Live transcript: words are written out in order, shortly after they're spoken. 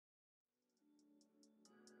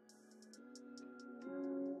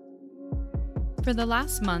For the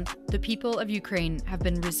last month, the people of Ukraine have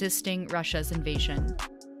been resisting Russia's invasion.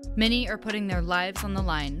 Many are putting their lives on the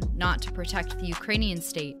line, not to protect the Ukrainian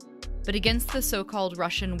state, but against the so-called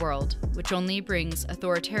Russian world, which only brings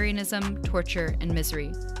authoritarianism, torture, and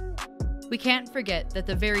misery. We can't forget that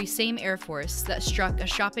the very same Air Force that struck a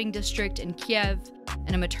shopping district in Kiev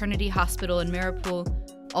and a maternity hospital in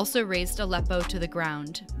Marioupol also razed Aleppo to the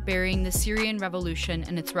ground, burying the Syrian revolution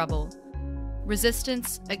in its rubble.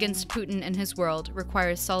 Resistance against Putin and his world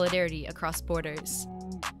requires solidarity across borders.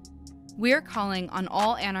 We are calling on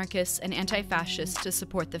all anarchists and anti-fascists to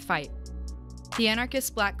support the fight. The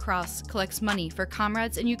Anarchist Black Cross collects money for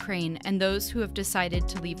comrades in Ukraine and those who have decided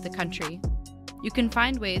to leave the country. You can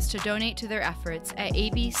find ways to donate to their efforts at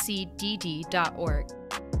abcdd.org.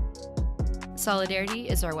 Solidarity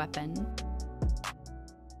is our weapon.